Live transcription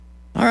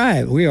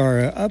right, we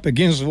are up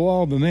against the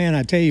wall, but man,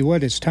 I tell you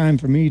what, it's time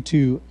for me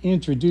to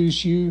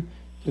introduce you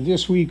to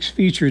this week's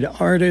featured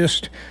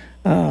artist.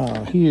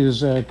 He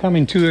is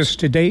coming to us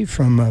today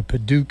from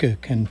Paducah,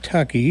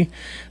 Kentucky.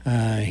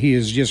 He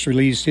has just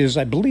released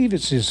I believe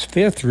it's his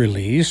 5th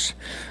release,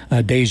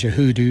 Deja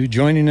Hoodoo,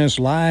 joining us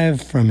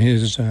live from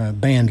his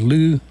band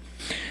Lou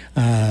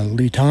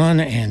Liton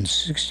and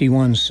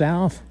 61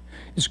 South.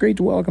 It's great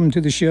to welcome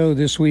to the show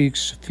this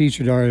week's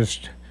featured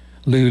artist,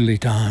 Lou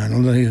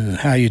Liton. Lou,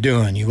 how you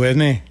doing? You with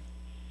me?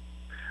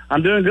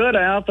 I'm doing good,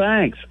 Al.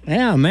 Thanks.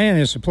 Yeah, man,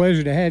 it's a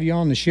pleasure to have you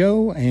on the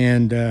show.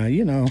 And,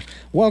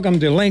 welcome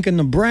to Lincoln,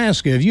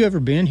 Nebraska. Have you ever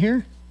been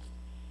here?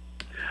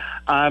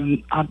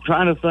 I'm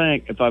trying to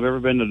think if I've ever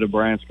been to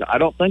Nebraska. I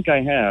don't think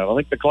I have. I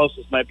think the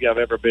closest maybe I've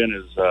ever been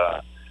is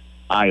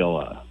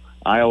Iowa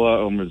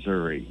or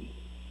Missouri.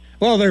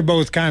 Well, they're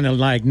both kind of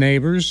like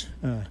neighbors.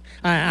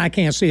 I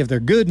can't see if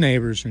they're good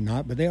neighbors or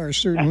not, but they are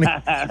certainly.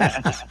 I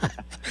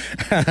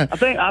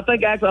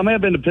think actually I may have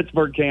been to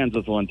Pittsburgh,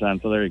 Kansas one time.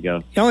 So there you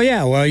go. Oh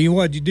yeah, well,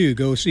 what'd you do?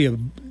 Go see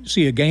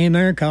a game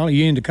there?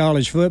 You into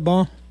college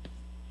football?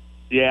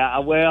 Yeah, I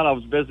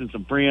was visiting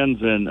some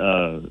friends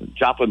in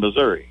Joplin,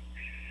 Missouri,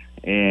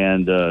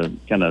 and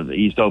kind of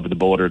east over the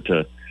border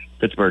to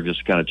Pittsburgh just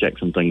to kind of check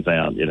some things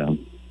out,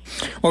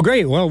 Well,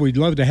 great. Well, we'd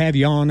love to have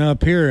you on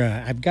up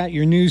here. I've got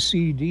your new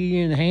CD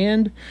in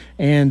hand,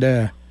 and,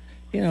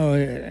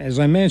 as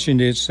I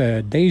mentioned, it's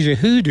Deja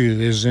Hoodoo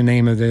is the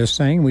name of this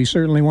thing. We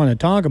certainly want to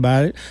talk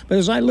about it. But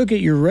as I look at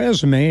your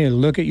resume and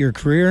look at your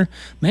career,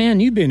 man,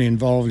 you've been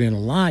involved in a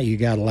lot. You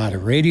got a lot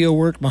of radio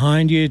work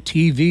behind you,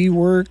 TV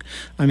work.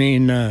 I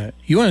mean,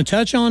 you want to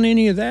touch on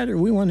any of that, or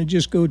we want to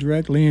just go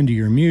directly into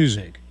your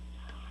music?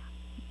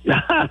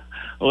 Well,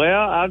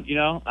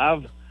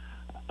 I've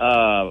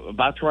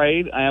by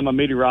trade, I am a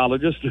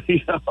meteorologist.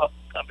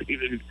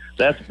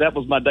 That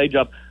was my day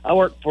job. I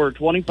worked for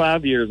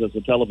 25 years as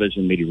a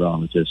television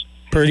meteorologist.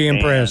 Pretty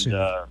impressive.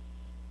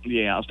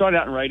 And, I started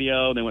out in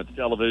radio, then went to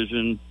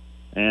television,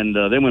 and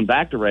then went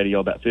back to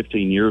radio about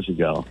 15 years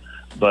ago.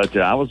 But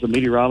I was a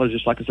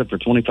meteorologist, like I said, for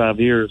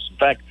 25 years. In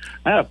fact,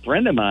 I had a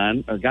friend of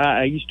mine, a guy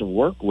I used to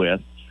work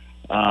with,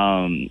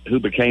 who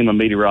became a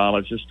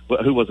meteorologist,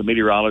 who was a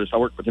meteorologist. I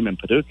worked with him in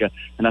Paducah,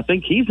 and I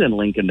think he's in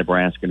Lincoln,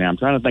 Nebraska now. I'm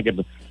trying to think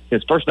of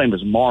his first name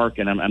is Mark,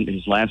 and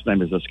his last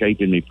name is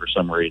escaping me for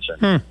some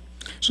reason.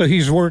 So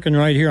he's working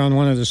right here on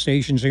one of the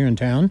stations here in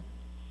town?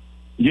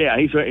 Yeah,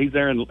 he's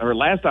there, or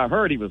last I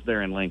heard he was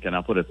there in Lincoln,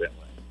 I'll put it that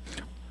way.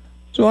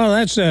 So, well,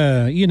 that's,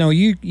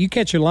 you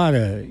catch a lot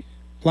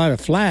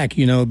of flack,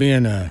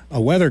 being a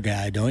weather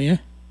guy, don't you?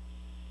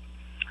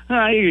 You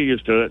get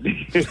used to it.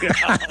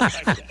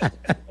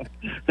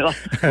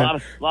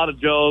 a lot of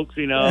jokes,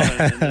 and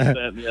this, that,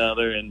 and the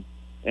other,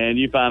 and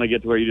you finally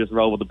get to where you just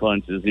roll with the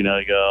punches, you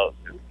go,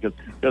 because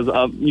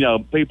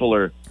people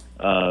are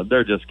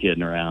they're just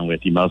kidding around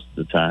with you most of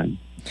the time.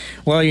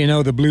 Well,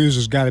 the blues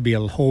has got to be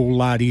a whole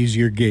lot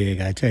easier gig,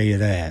 I tell you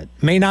that.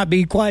 May not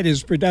be quite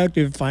as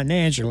productive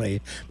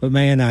financially, but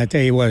man, I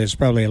tell you what, it's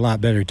probably a lot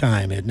better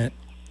time, isn't it?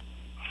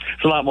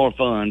 It's a lot more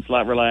fun. It's a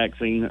lot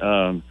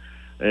relaxing.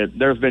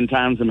 There's been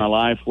times in my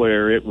life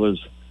where it was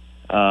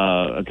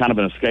kind of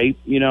an escape,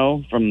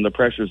 from the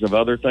pressures of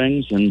other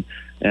things, and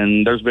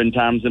there's been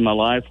times in my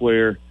life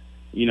where,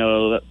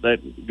 that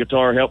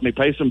guitar helped me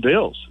pay some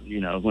bills,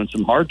 when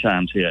some hard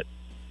times hit.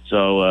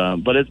 So,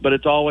 but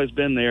it's always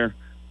been there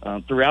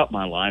throughout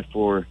my life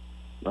for,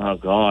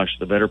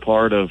 the better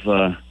part of,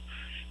 I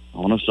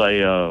want to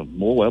say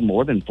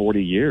more than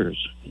 40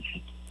 years.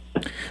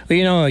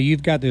 Well,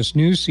 you've got this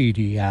new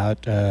CD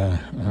out,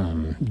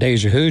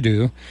 Deja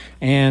Hoodoo,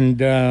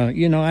 and,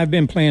 I've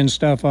been playing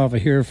stuff off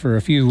of here for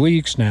a few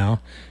weeks now,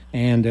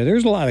 and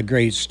there's a lot of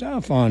great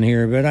stuff on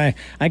here, but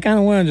I kind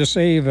of wanted to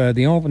save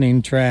the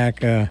opening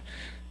track,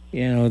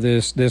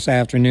 this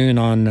afternoon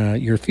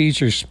on your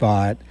feature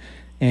spot.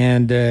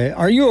 And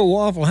are you a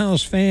Waffle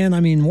House fan?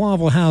 I mean,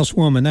 Waffle House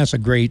Woman, that's a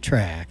great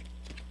track.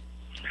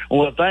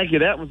 Well, thank you.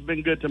 That was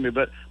been good to me.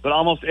 But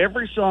almost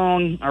every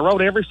song, I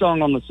wrote every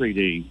song on the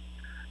CD,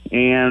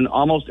 and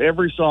almost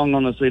every song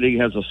on the CD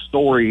has a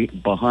story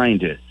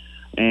behind it.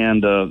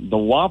 And the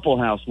Waffle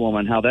House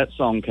Woman, how that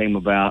song came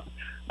about,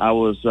 I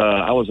was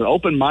at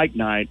open mic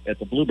night at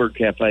the Bluebird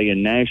Cafe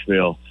in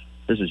Nashville.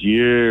 This is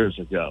years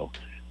ago,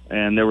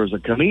 and there was a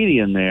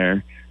comedian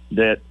there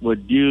that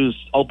would use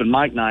open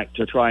mic night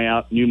to try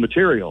out new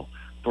material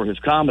for his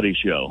comedy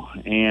show,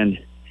 and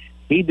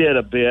he did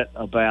a bit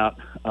about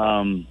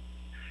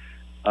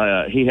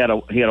he had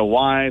a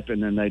wife,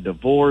 and then they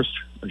divorced,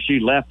 or she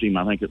left him,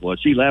 I think it was.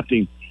 She left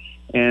him,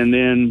 and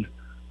then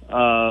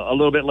a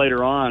little bit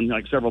later on,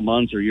 like several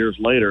months or years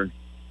later,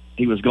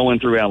 he was going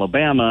through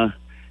Alabama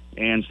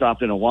and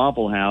stopped in a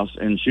Waffle House,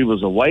 and she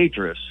was a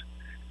waitress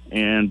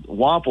in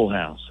Waffle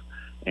House,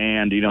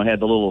 and had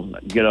the little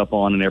get up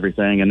on and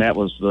everything, and that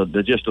was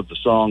the gist of the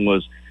song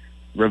was,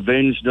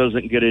 revenge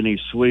doesn't get any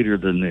sweeter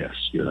than this,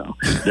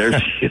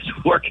 She's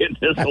working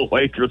as a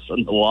waitress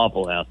in the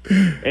Waffle House.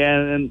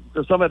 And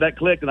some of that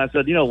clicked, and I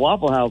said,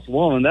 Waffle House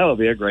Woman, that would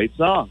be a great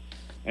song.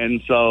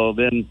 And so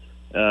then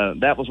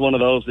that was one of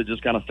those that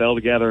just kind of fell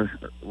together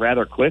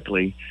rather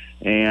quickly,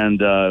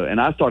 and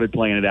I started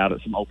playing it out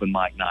at some open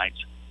mic nights,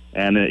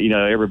 and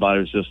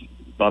everybody was just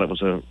thought it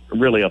was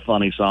really a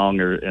funny song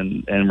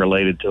and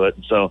related to it.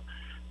 And so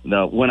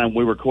when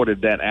we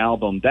recorded that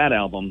album,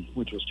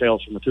 which was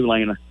Tales from the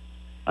Two-Lane,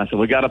 I said,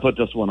 we got to put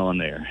this one on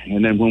there.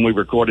 And then when we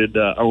recorded,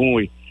 or when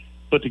we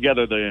put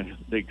together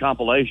the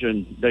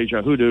compilation,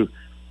 Deja Hoodoo,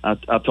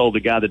 I told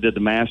the guy that did the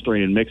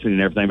mastering and mixing and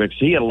everything, because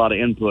he had a lot of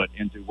input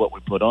into what we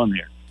put on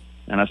there.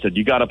 And I said,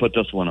 you got to put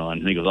this one on.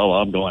 And he goes, oh,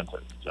 I'm going to.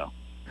 So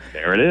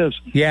there it is.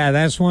 Yeah,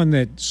 that's one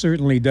that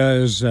certainly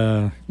does,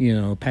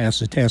 pass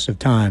the test of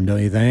time,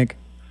 don't you think?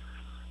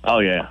 Oh,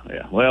 yeah.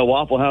 Well,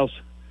 Waffle House,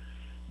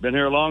 been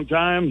here a long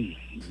time.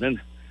 Be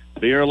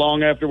here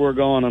long after we're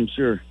gone, I'm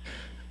sure.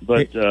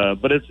 But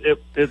it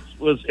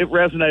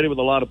resonated with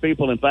a lot of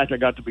people. In fact, I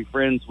got to be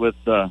friends with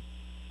the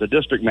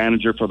district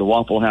manager for the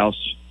Waffle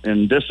House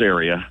in this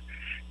area,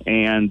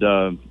 and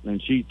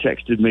she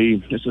texted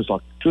me. This is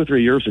like 2 or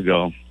 3 years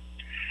ago,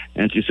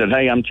 and she said,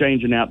 "Hey, I'm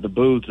changing out the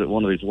booths at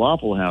one of these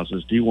Waffle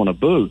Houses. Do you want a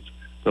booth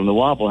from the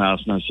Waffle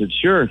House?" And I said,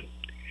 "Sure."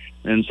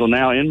 And so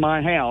now in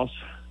my house,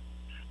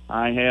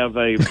 I have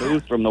a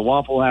booth from the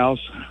Waffle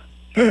House,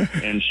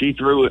 and she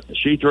threw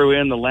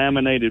in the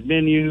laminated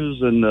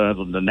menus and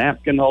the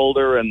napkin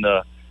holder and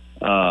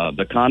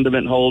the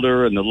condiment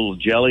holder and the little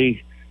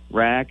jelly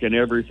rack and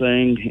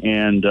everything,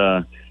 and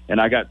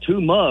I got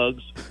 2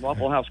 mugs,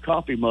 Waffle House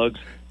coffee mugs,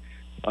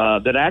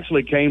 that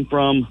actually came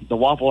from the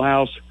Waffle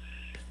House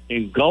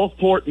in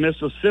Gulfport,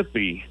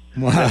 Mississippi.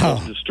 Wow. That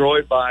was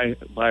destroyed by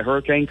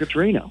Hurricane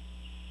Katrina.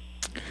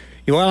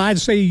 Well, I'd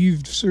say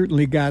you've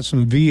certainly got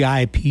some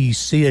VIP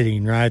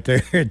seating right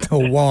there at the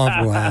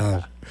Waffle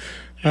House.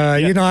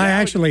 We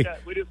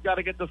just got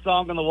to get the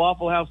song on the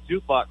Waffle House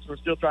jukebox. We're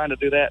still trying to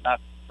do that.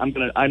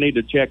 And I need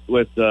to check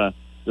with to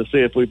see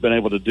if we've been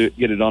able to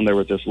get it on there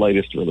with this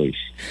latest release.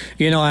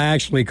 I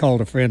actually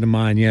called a friend of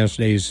mine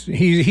yesterday.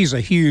 He's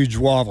a huge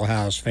Waffle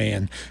House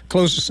fan.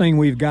 Closest thing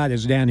we've got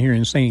is down here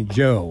in St.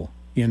 Joe.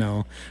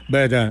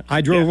 But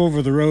I drove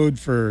over the road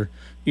for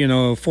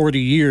 40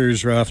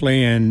 years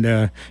roughly,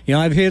 and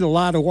I've hit a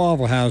lot of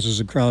Waffle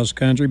Houses across the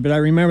country, but I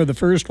remember the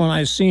first one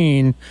I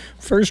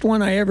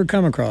ever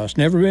come across,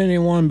 never been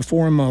in one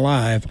before in my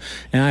life,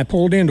 and I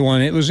pulled into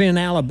one. It was in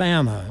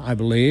Alabama, I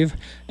believe,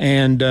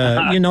 and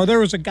there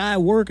was a guy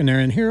working there,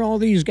 and here all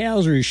these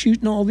gals are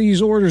shooting all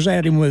these orders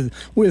at him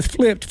with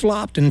flipped,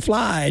 flopped, and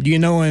flied,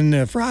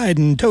 and fried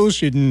and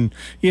toasted, and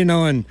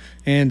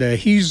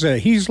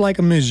he's like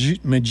a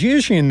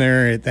magician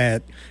there at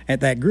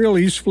that grill.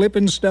 He's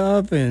flipping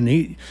stuff,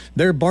 and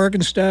they're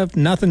barking stuff,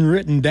 nothing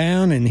written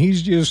down, and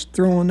he's just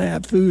throwing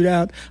that food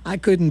out. I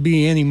couldn't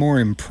be any more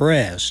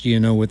impressed,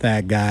 with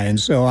that guy. And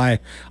so I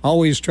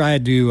always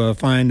tried to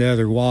find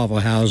other Waffle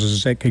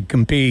Houses that could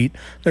compete.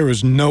 There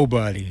was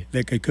nobody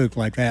that could cook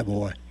like that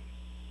boy.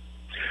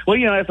 Well,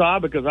 that's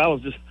odd, because I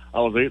was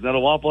eating at a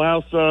Waffle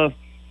House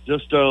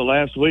just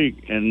last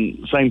week,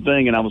 and same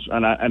thing. And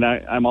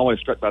I'm always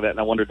struck by that, and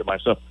I wondered to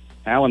myself,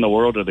 how in the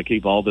world do they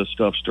keep all this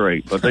stuff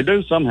straight? But they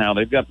do somehow.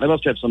 They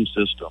must have some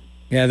system.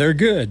 Yeah, they're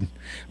good.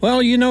 Well,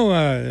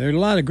 there's a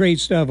lot of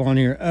great stuff on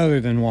here other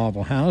than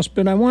Waffle House,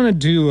 but I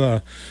wanted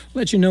to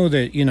let you know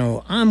that,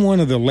 I'm one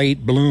of the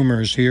late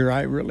bloomers here.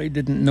 I really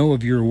didn't know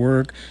of your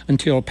work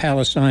until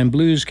Palestine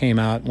Blues came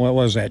out. What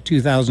was that,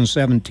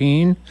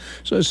 2017?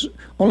 So it's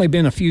only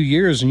been a few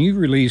years, and you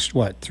released,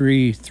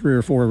 three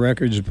or four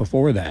records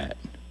before that.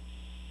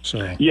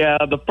 So yeah,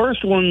 the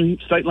first one,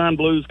 State Line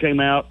Blues,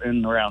 came out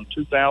in around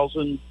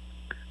 2000,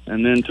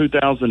 and then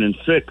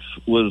 2006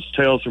 was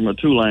Tales from a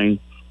Two-Lane,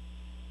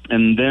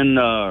 and then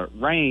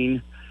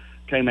Rain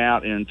came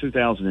out in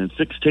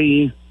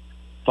 2016,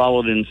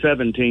 followed in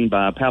 17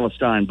 by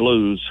Palestine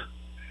Blues,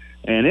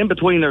 and in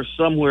between there's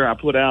somewhere I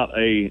put out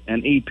an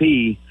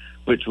EP,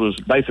 which was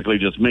basically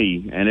just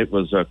me, and it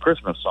was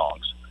Christmas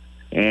songs,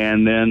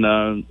 and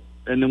then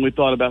we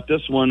thought about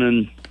this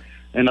one,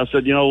 and I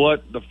said, you know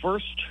what, the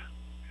first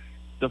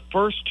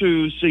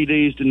 2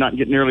 CDs did not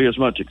get nearly as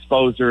much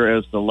exposure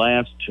as the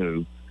last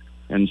 2.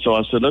 And so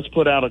I said, let's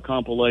put out a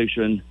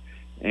compilation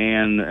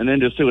and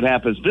then just see what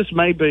happens. This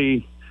may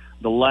be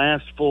the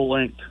last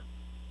full-length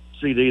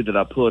CD that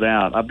I put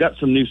out. I've got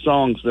some new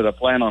songs that I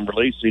plan on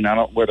releasing. I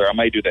don't know whether I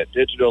may do that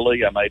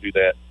digitally. I may do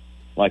that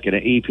like in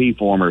an EP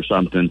form or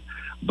something.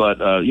 But,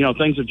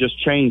 things have just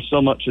changed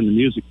so much in the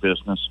music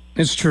business.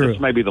 It's true.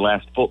 This may be the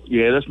last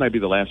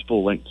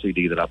full-length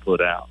CD that I put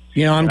out.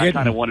 I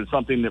kind of wanted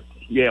something that,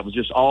 it was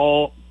just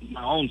all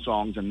my own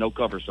songs and no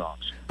cover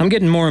songs. I'm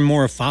getting more and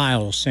more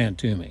files sent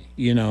to me,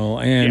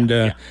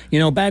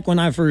 back when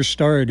I first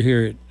started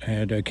here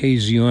at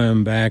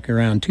KZUM back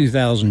around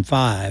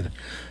 2005,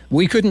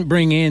 we couldn't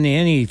bring in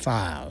any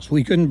files.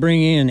 We couldn't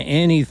bring in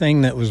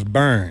anything that was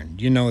burned.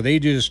 They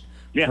just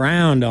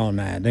frowned on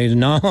that. They said,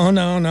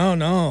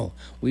 no,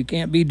 we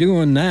can't be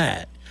doing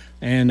that.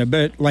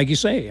 But like you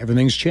say,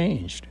 everything's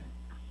changed.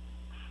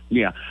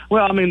 Yeah.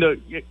 Well, I mean,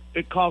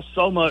 it costs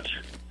so much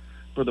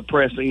for the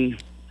pressing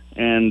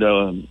and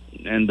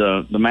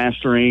the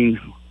mastering,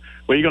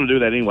 Well, you're going to do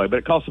that anyway, but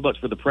it costs so much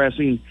for the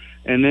pressing.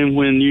 And then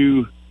when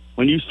you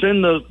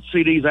send the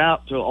CDs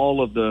out to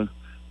all of the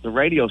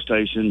radio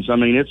stations, I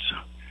mean,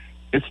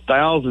 it's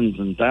thousands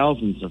and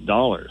thousands of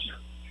dollars.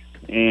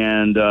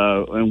 And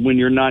when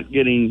you're not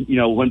getting,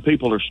 when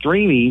people are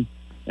streaming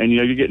and,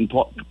 you're getting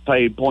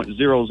paid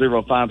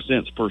 0.005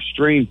 cents per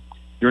stream,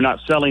 you're not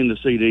selling the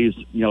CDs,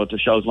 to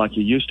shows like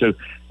you used to.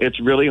 It's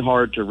really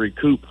hard to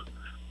recoup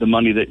the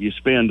money that you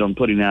spend on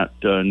putting out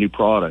new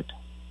product.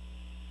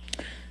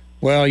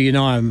 Well,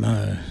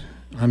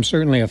 I'm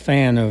certainly a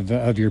fan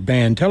of your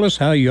band. Tell us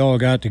how you all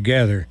got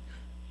together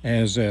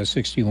as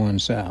 61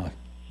 South.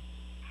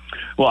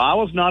 Well, I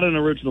was not an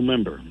original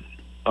member.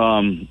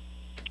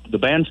 The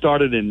band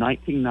started in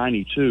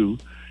 1992,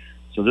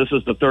 so this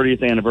is the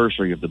 30th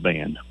anniversary of the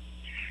band.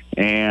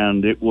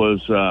 And it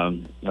was,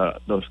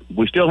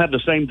 we still have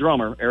the same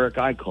drummer, Eric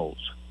Eichholz.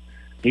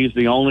 He's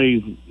the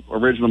only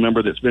original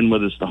member that's been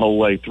with us the whole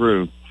way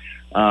through.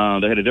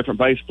 They had a different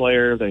bass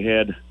player. They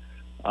had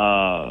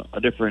a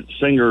different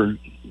singer,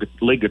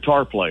 lead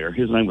guitar player.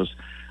 His name was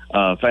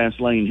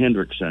Fastlane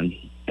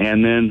Hendrickson.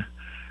 And then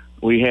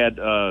we had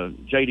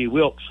J.D.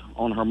 Wilkes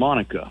on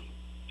harmonica.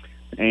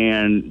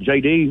 And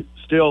J.D.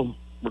 still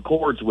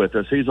records with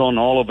us. He's on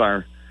all of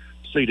our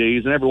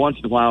CDs, and every once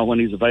in a while when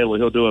he's available,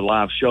 he'll do a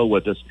live show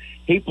with us.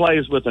 He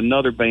plays with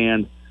another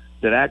band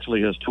that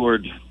actually has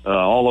toured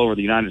all over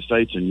the United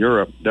States and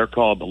Europe. They're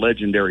called the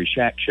legendary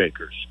Shack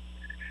Shakers.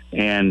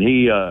 And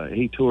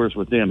he tours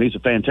with them. He's a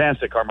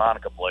fantastic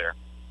harmonica player.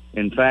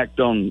 In fact,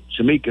 on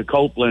Shamika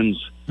Copeland's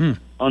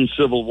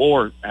Uncivil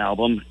War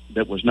album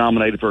that was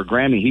nominated for a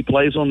Grammy, he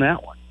plays on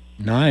that one.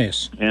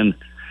 Nice. And,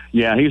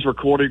 yeah, he's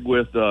recorded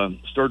with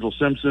Sturgill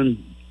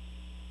Simpson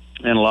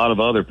and a lot of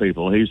other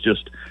people. He's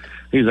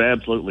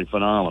absolutely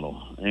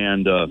phenomenal.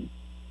 And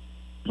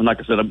like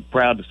I said, I'm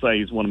proud to say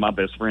he's one of my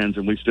best friends,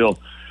 and he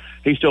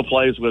still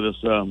plays with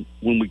us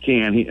when we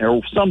can.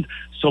 Or some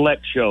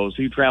select shows.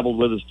 He traveled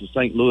with us to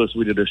St. Louis.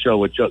 We did a show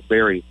with Chuck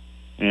Berry,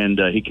 and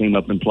he came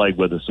up and played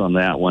with us on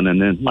that one.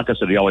 And then, like I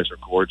said, he always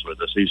records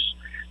with us.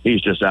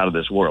 He's just out of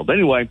this world. But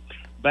anyway,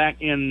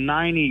 back in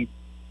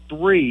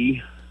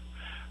 '93,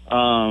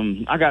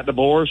 I got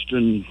divorced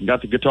and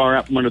got the guitar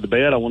out from under the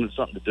bed. I wanted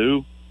something to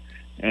do.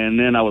 And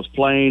then I was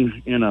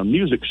playing in a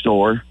music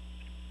store,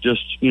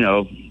 just,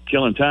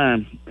 killing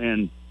time.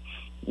 And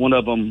one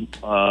of them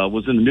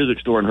was in the music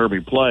store and heard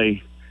me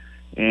play.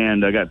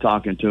 And I got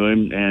talking to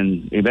him.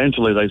 And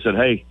eventually they said,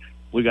 hey,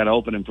 we got to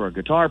open him for a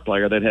guitar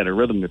player. They'd had a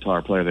rhythm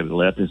guitar player that had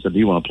left. And said, do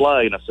you want to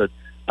play? And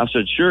I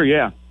said, sure,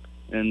 yeah.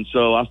 And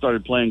so I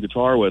started playing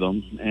guitar with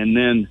him. And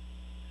then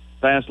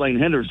Fastlane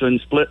Henderson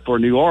split for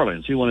New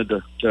Orleans. He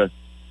wanted to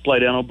play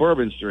down on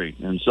Bourbon Street.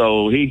 And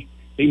so he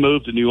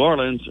moved to New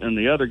Orleans, and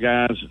the other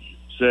guys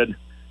said,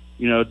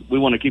 we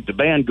want to keep the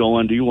band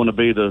going. Do you want to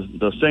be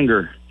the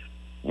singer?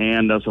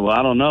 And I said, well,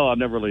 I don't know. I've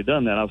never really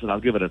done that. I said, I'll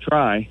give it a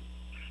try.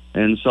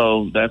 And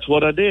so that's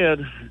what I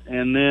did.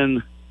 And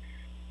then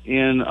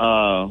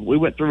we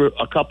went through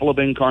a couple of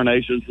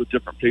incarnations with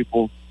different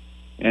people.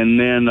 And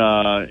then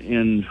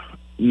in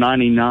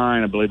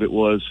 99, I believe it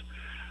was,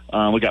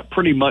 we got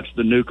pretty much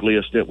the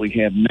nucleus that we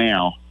have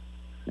now.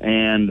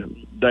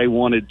 And they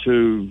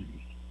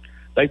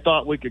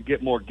thought we could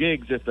get more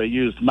gigs if they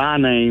used my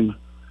name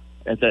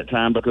at that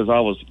time, because I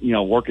was,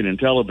 working in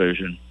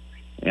television.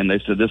 And they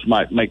said this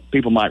might make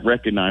people might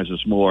recognize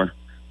us more.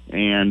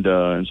 And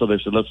so they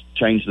said, let's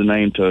change the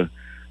name to,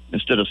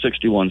 instead of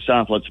 61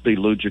 South, let's be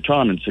Lou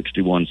Jertanen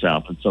 61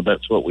 South. And so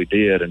that's what we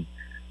did, and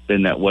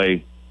been that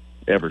way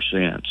ever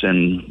since.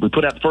 And we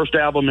put out the first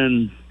album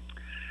in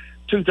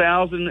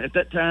 2000. At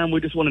that time,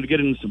 we just wanted to get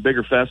into some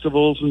bigger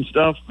festivals and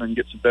stuff and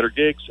get some better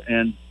gigs.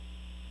 And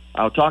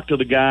I talked to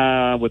the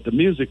guy with the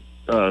Music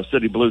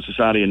City Blues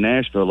Society in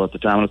Nashville at the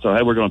time, and I said,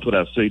 hey, we're going to put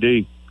out a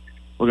CD.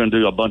 We're going to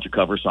do a bunch of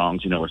cover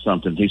songs, or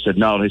something. He said,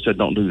 no. He said,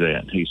 don't do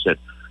that. He said,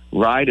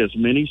 write as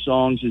many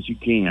songs as you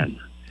can.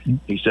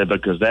 He said,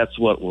 because that's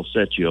what will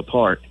set you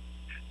apart.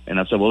 And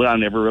I said, well, I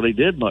never really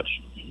did much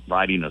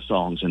writing of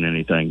songs and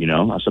anything,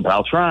 I said, but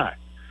I'll try.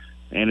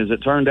 And as it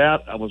turned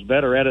out, I was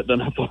better at it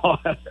than I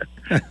thought.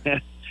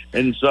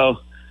 And so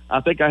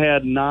I think I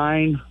had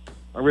 9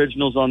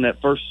 originals on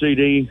that first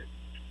CD.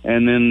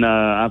 And then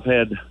I've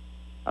had,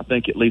 I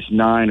think, at least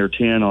 9 or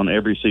 10 on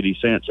every CD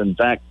since. In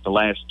fact, the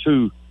last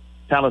 2,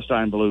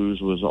 Palestine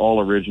Blues was all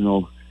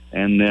original,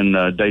 and then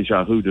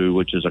Deja Hoodoo,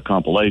 which is a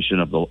compilation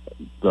of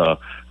the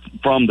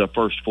from the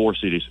first 4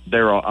 CDs.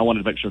 I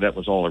wanted to make sure that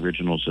was all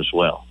originals as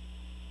well.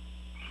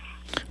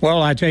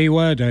 Well, I tell you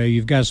what,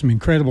 you've got some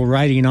incredible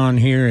writing on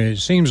here. It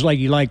seems like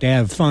you like to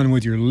have fun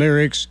with your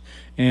lyrics,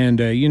 and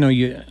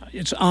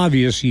it's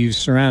obvious you've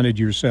surrounded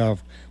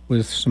yourself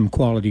with some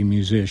quality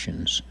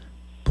musicians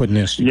putting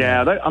this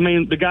together.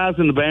 Yeah, the guys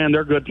in the band,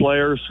 they're good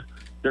players.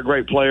 They're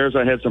great players.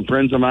 I had some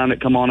friends of mine that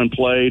come on and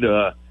played.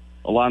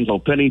 Alonzo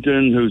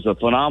Pennington, who's a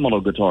phenomenal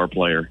guitar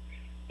player.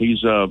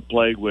 He's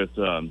played with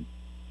John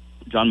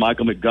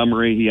Michael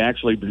Montgomery. He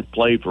actually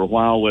played for a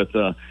while with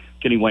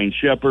Kenny Wayne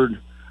Shepherd.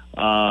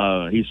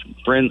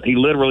 He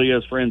literally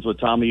is friends with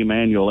Tommy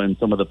Emmanuel and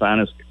some of the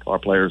finest guitar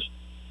players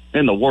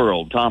in the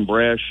world. Tom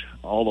Bresh,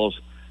 all those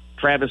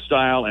Travis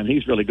style, and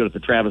he's really good at the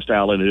Travis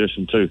style in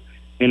addition to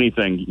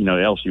anything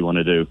else you want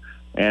to do.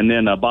 And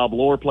then Bob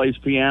Lohr plays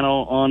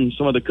piano on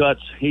some of the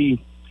cuts.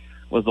 He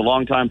was the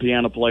longtime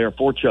piano player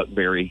for Chuck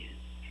Berry,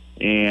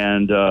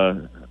 and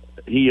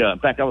in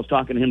fact, I was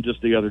talking to him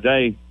just the other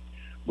day.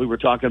 We were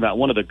talking about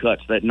one of the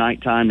cuts, that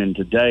Nighttime and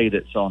Today,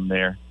 that's on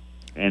there,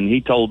 and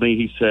he told me,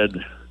 he said,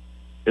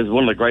 it was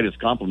one of the greatest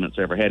compliments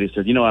I ever had. He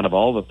said, out of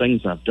all the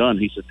things I've done,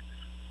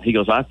 he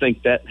goes, I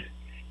think that,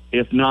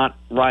 if not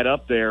right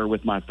up there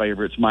with my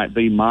favorites, might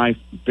be my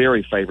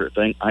very favorite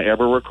thing I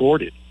ever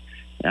recorded.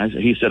 And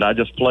he said, I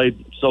just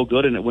played so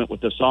good and it went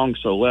with the song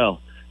so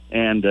well.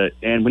 And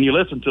when you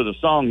listen to the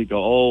song, you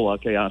go, oh,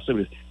 okay, I see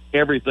what it is.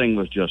 Everything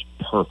was just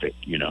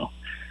perfect,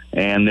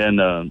 And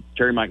then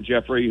Terry Mike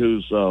Jeffrey,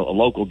 who's a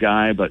local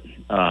guy, but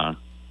one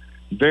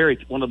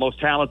of the most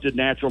talented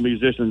natural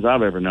musicians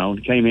I've ever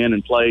known, came in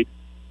and played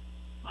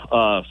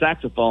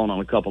saxophone on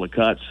a couple of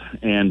cuts,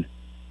 and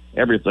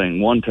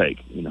everything one take.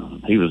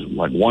 He was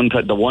like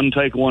the one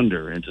take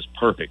wonder, and just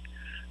perfect.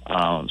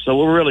 So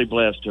we're really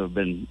blessed to have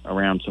been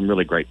around some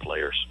really great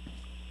players.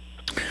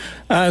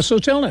 So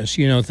tell us,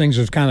 things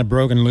have kind of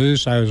broken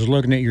loose. I was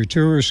looking at your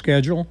tour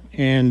schedule,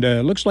 and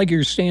looks like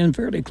you're staying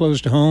fairly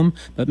close to home.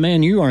 But,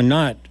 man, you are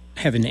not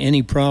having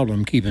any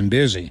problem keeping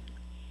busy.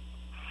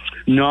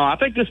 No, I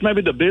think this may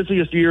be the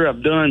busiest year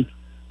I've done.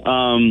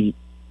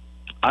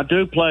 I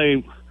do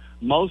play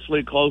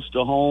mostly close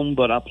to home,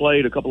 but I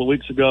played a couple of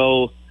weeks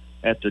ago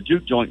at the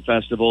Juke Joint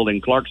Festival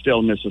in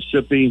Clarksdale,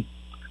 Mississippi.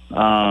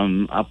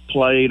 I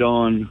played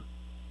on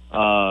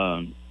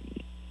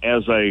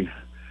as a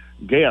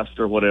guest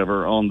or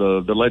whatever on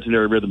the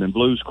legendary Rhythm and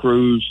Blues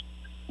Cruise.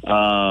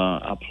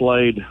 I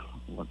played,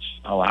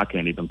 I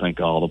can't even think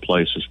of all the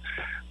places,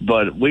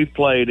 but we've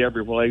played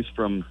every place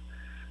from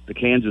the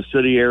Kansas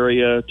City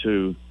area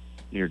to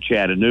near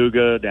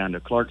Chattanooga, down to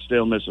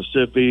Clarksdale,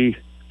 Mississippi,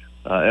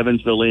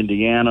 Evansville,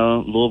 Indiana,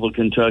 Louisville,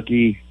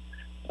 Kentucky,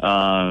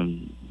 all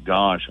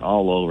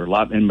over. A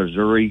lot in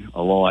Missouri,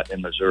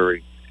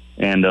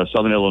 and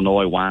Southern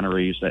Illinois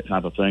wineries, that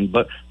type of thing.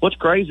 But what's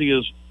crazy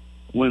is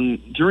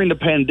during the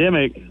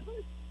pandemic,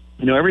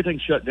 everything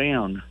shut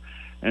down,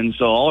 and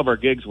so all of our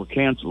gigs were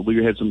canceled.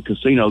 We had some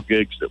casino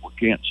gigs that were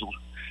canceled,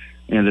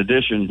 in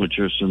addition, which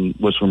was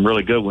some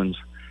really good ones,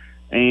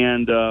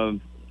 and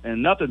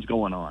nothing's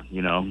going on,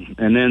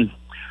 And then,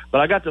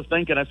 but I got to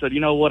thinking. I said,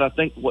 what? I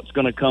think what's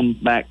going to come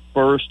back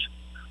first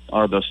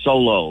are the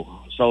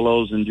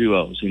solos and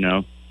duos,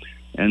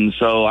 And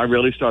so I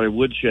really started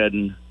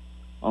woodshedding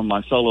on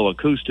my solo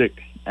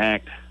acoustic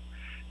act.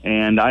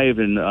 And I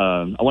even,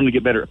 I wanted to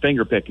get better at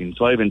finger picking.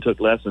 So I even took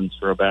lessons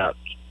for about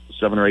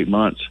 7 or 8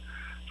 months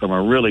from a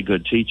really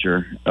good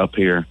teacher up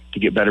here to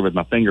get better with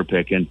my finger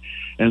picking.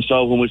 And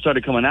so when we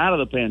started coming out of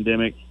the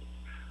pandemic,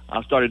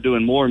 I started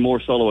doing more and more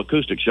solo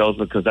acoustic shows,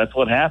 because that's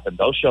what happened.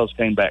 Those shows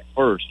came back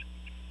first.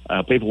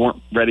 People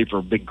weren't ready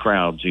for big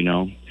crowds,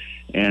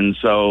 And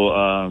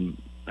so,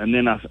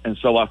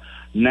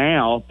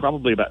 now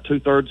probably about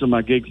 2/3 of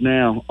my gigs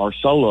now are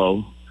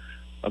solo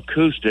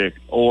acoustic,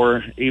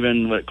 or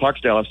even at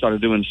Clarksdale, I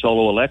started doing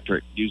solo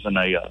electric using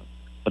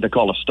what they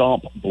call a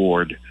stomp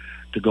board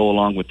to go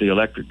along with the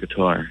electric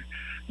guitar.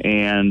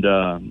 And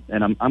I'm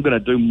going to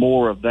do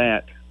more of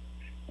that,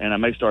 and I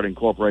may start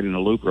incorporating a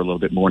looper a little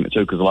bit more in it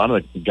too, because a lot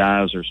of the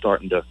guys are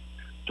starting to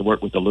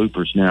work with the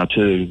loopers now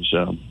too.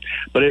 So,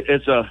 but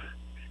it's a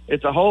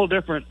whole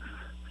different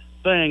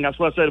thing. That's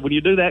what I said. When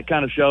you do that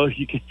kind of show,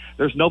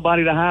 there's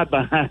nobody to hide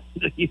behind.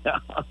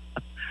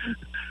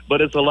 But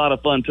it's a lot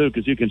of fun too,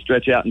 because you can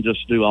stretch out and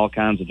just do all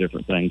kinds of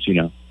different things.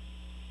 Well,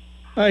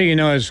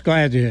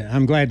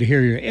 I'm glad to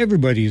hear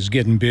everybody's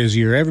getting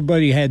busier.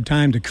 Everybody had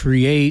time to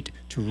create,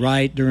 to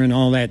write during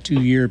all that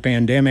 2-year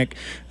pandemic,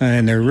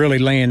 and they're really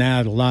laying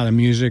out a lot of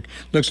music.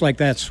 Looks like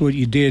that's what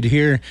you did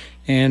here.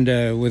 And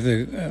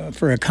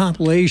for a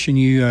compilation,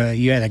 you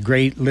had a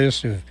great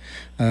list of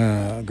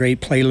great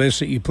playlists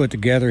that you put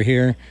together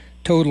here.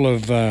 Total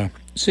of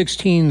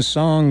 16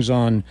 songs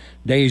on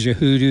Deja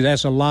Hoodoo.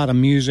 That's a lot of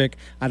music.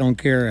 I don't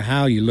care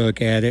how you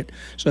look at it.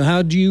 So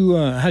how'd you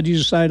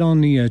decide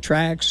on the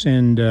tracks,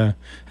 and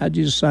how'd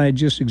you decide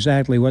just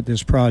exactly what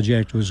this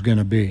project was going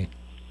to be?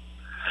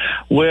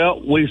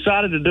 Well, we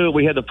decided to do it.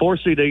 We had the 4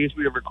 CDs.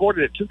 We had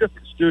recorded at 2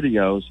 different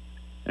studios,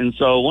 and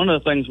so one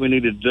of the things we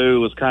needed to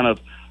do was kind of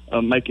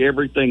make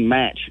everything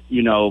match,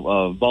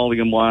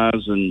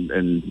 volume-wise,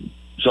 and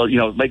so,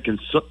 make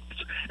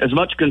as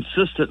much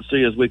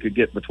consistency as we could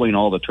get between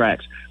all the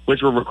tracks,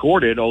 which were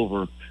recorded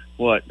over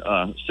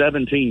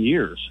 17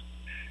 years.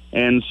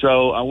 And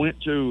so I went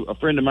to a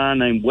friend of mine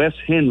named Wes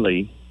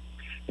Henley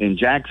in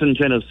Jackson,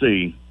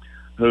 Tennessee,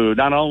 who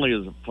not only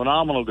is a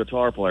phenomenal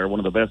guitar player, one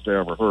of the best I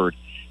ever heard,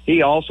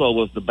 he also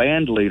was the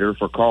band leader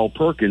for Carl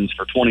Perkins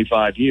for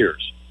 25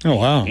 years. Oh,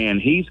 wow.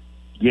 And he's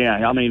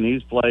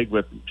played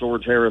with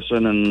George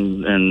Harrison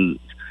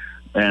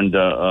and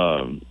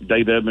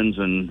Dave Edmunds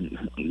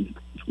and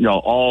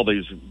all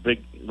these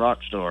big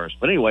rock stars.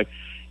 But anyway,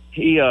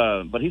 he's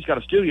got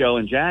a studio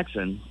in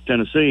Jackson,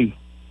 Tennessee,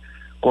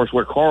 of course,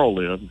 where Carl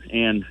lived.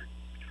 And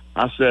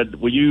I said,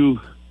 will you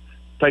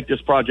take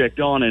this project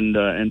on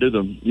and do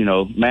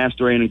the,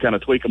 mastering and kind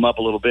of tweak them up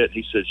a little bit?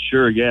 He said,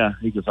 sure, yeah.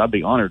 He goes, I'd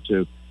be honored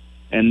to.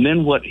 And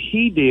then what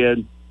he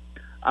did,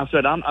 I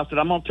said, I'm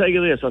going to tell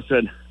you this. I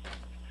said,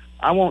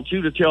 I want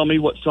you to tell me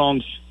what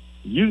songs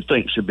you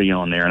think should be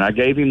on there. And I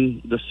gave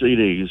him the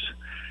CDs.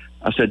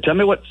 I said, tell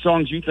me what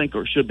songs you think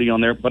should be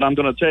on there, but I'm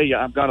going to tell you,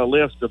 I've got a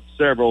list of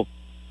several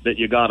that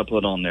you got to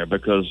put on there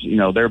because,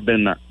 there have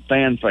been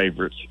fan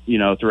favorites,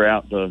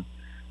 throughout the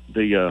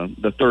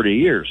 30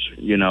 years,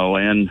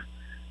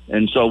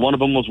 and so one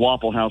of them was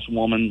Waffle House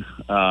Woman.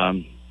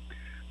 I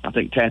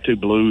think Tattoo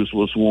Blues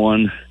was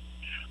one.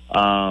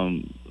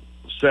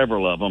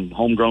 Several of them,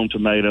 Homegrown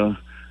Tomato,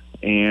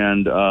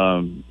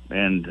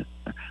 and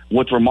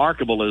what's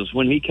remarkable is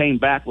when he came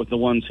back with the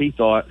ones he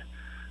thought,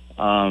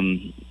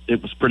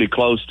 it was pretty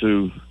close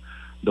to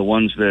the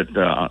ones that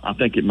I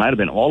think it might have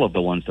been all of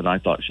the ones that I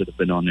thought should have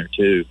been on there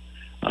too.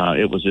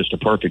 It was just a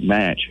perfect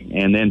match.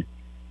 And then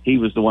he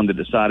was the one that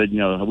decided,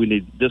 we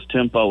need this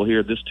tempo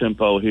here,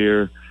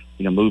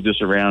 move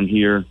this around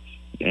here,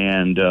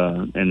 and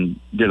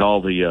did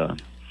all the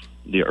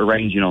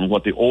arranging on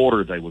what the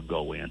order they would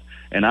go in.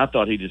 And I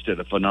thought he just did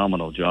a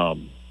phenomenal job.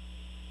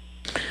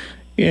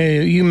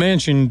 Yeah, you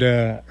mentioned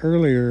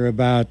earlier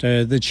about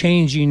the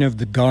changing of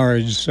the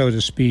guards, so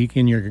to speak,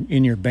 in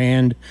your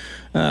band,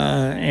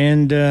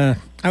 and I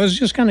was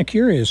just kind of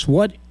curious,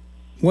 what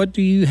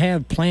do you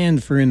have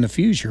planned for in the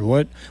future?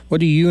 What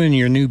do you and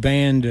your new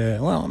band?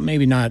 Well,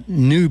 maybe not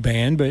new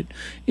band, but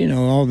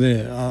all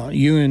the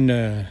you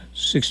and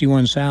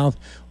 61 South.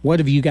 What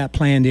have you got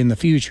planned in the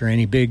future?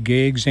 Any big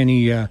gigs?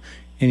 Any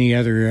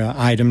other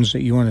items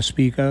that you want to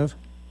speak of?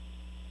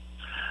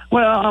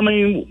 Well, I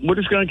mean, we're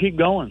just going to keep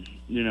going.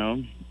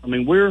 I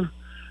mean, we're,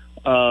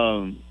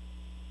 when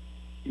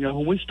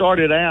we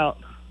started out,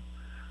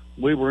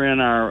 we were in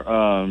our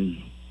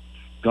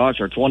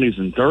 20s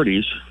and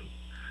 30s,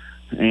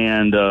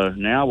 and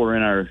now we're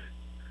in our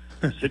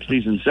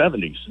 60s and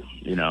 70s,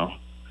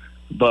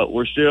 but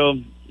we're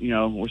still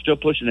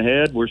pushing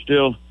ahead. We're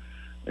still,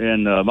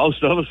 and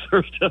most of us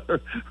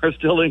are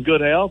still in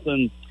good health,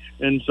 and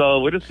so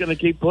we're just going to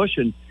keep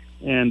pushing,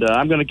 and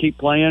I'm going to keep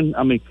playing.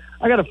 I mean,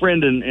 I got a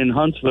friend in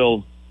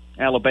Huntsville,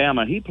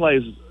 Alabama. He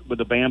plays with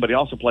the band, but he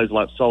also plays a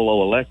lot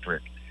solo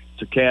electric.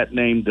 It's a cat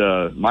named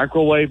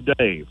Microwave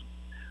Dave,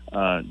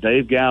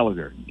 Dave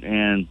Gallagher,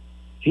 and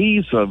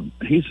he's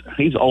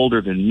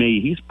older than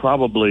me. He's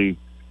probably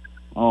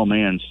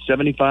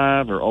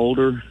 75 or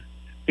older.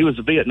 He was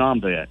a Vietnam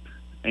vet,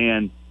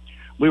 and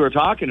we were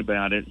talking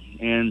about it,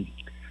 and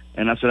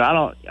I said I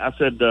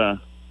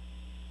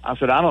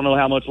don't know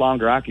how much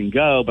longer I can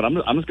go, but I'm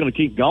just going to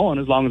keep going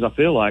as long as I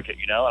feel like it,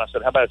 And I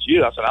said, how about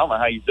you? I said, I don't know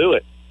how you do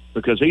it,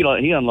 because he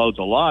unloads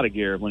a lot of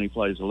gear when he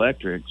plays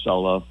electric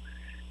solo.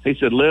 He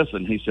said,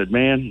 listen, he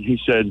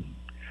said,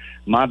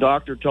 my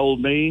doctor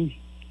told me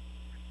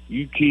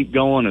you keep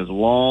going as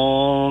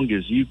long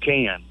as you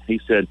can. He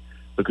said,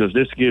 because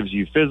this gives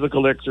you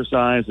physical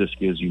exercise, this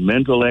gives you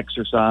mental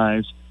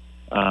exercise,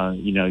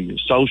 your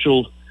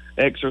social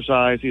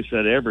exercise. He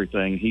said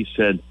everything. He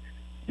said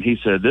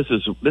this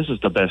is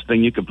the best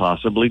thing you could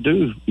possibly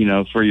do,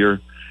 for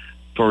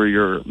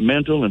your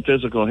mental and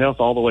physical health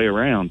all the way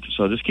around.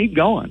 So just keep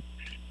going.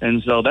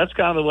 And so that's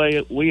kind of the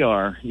way we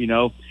are.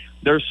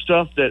 There's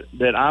stuff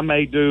that I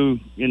may do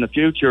in the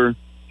future,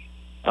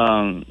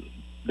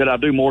 that I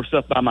do more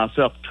stuff by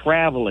myself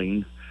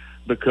traveling,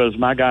 because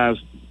my guys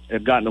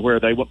have gotten to where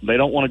they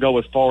don't want to go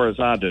as far as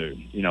I do.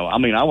 I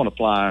mean, I want to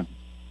fly.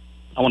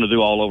 I want to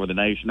do all over the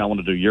nation. I want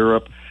to do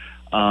Europe.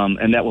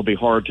 And that will be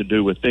hard to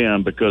do with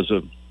them because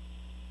of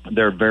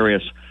their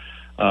various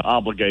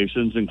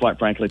obligations, and quite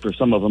frankly, for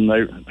some of them,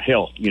 their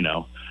health.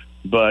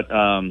 But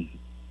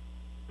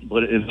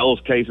in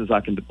those cases,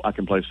 I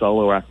can play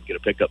solo, or I can get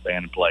a pickup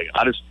band and play.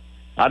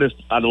 I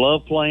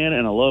love playing,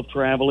 and I love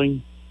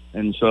traveling,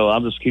 and so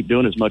I'll just keep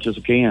doing as much as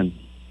I can.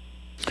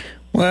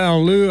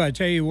 Well, Lou, I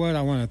tell you what,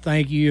 I want to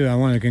thank you. I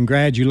want to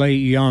congratulate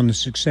you on the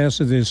success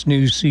of this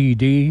new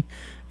CD.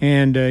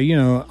 And,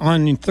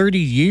 on 30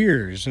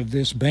 years of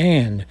this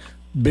band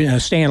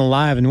staying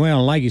alive and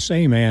well, like you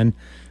say, man,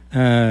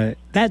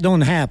 that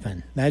don't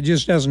happen. That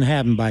just doesn't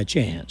happen by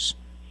chance.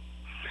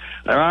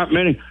 There aren't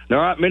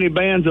many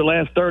bands that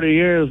last 30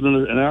 years,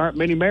 and there aren't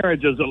many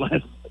marriages that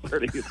last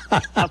 30 years.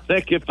 I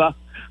think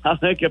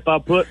if I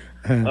put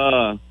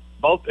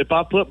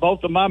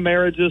both of my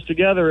marriages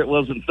together, it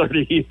wasn't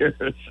 30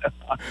 years.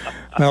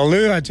 Well,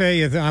 Lou, I tell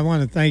you, I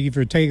want to thank you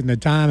for taking the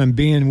time and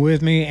being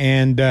with me.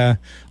 And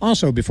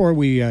also, before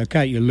we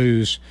cut you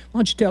loose, why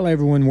don't you tell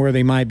everyone where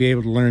they might be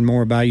able to learn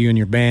more about you and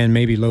your band,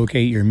 maybe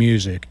locate your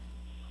music?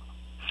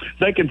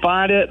 They can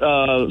find it,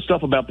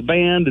 stuff about the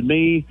band and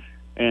me,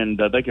 and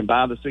they can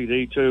buy the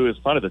CD, too. It's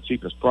probably the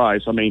cheapest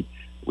price. I mean,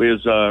 it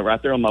was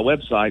right there on my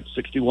website,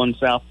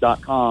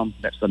 61south.com.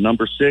 That's the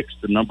number 6,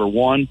 the number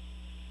 1,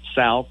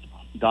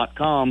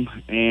 south.com,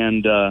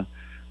 and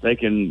they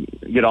can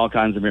get all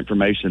kinds of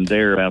information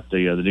there about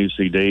the new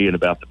CD and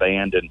about the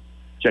band,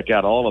 check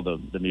out all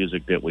of the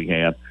music that we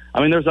have.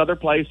 I mean, there's other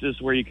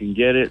places where you can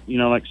get it,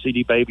 like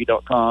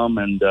cdbaby.com,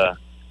 and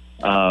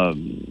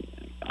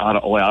I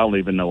don't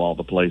even know all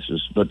the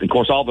places, but of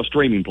course all the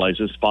streaming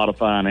places,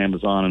 Spotify and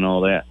Amazon and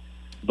all that.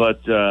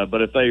 But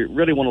if they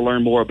really want to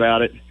learn more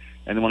about it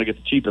and they want to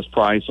get the cheapest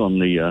price on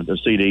the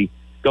CD,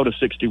 go to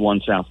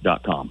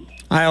 61south.com.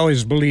 I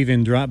always believe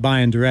in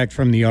buying direct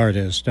from the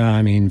artist.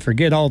 I mean,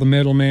 forget all the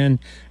middlemen.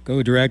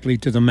 Go directly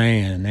to the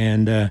man.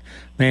 And,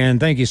 man,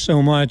 thank you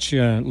so much,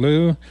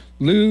 Lou.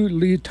 Lou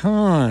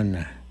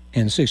Litan.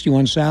 And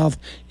 61 South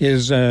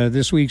is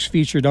this week's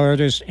featured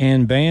artist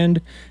and band.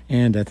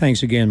 And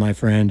thanks again, my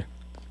friend.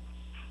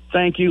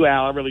 Thank you,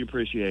 Al. I really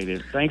appreciate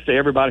it. Thanks to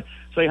everybody.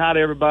 Say hi to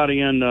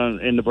everybody in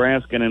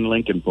Nebraska and in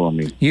Lincoln for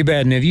me. You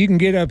bet. And if you can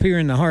get up here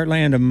in the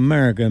heartland of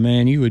America,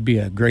 man, you would be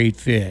a great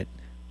fit.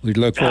 We'd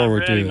look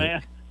forward to it.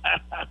 Man.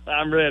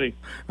 I'm ready.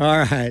 All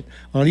right.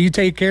 Well, you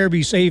take care.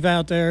 Be safe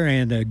out there,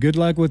 and good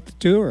luck with the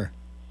tour.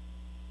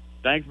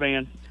 Thanks,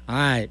 man. All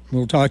right.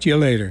 We'll talk to you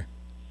later.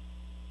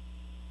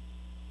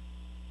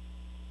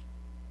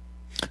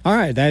 All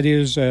right. That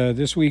is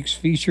this week's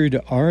featured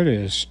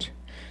artist,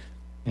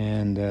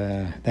 and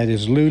that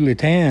is Lou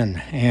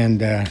Litan,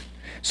 and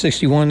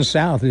 61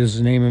 South is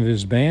the name of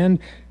his band.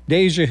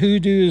 Deja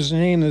Hoodoo is the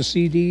name of the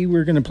CD.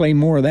 We're going to play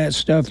more of that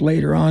stuff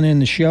later on in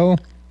the show.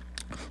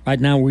 Right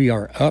now we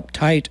are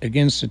uptight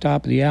against the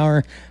top of the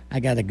hour. I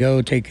got to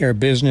go take care of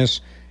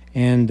business,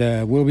 and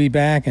we'll be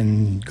back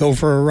and go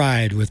for a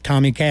ride with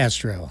Tommy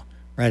Castro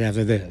right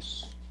after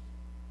this.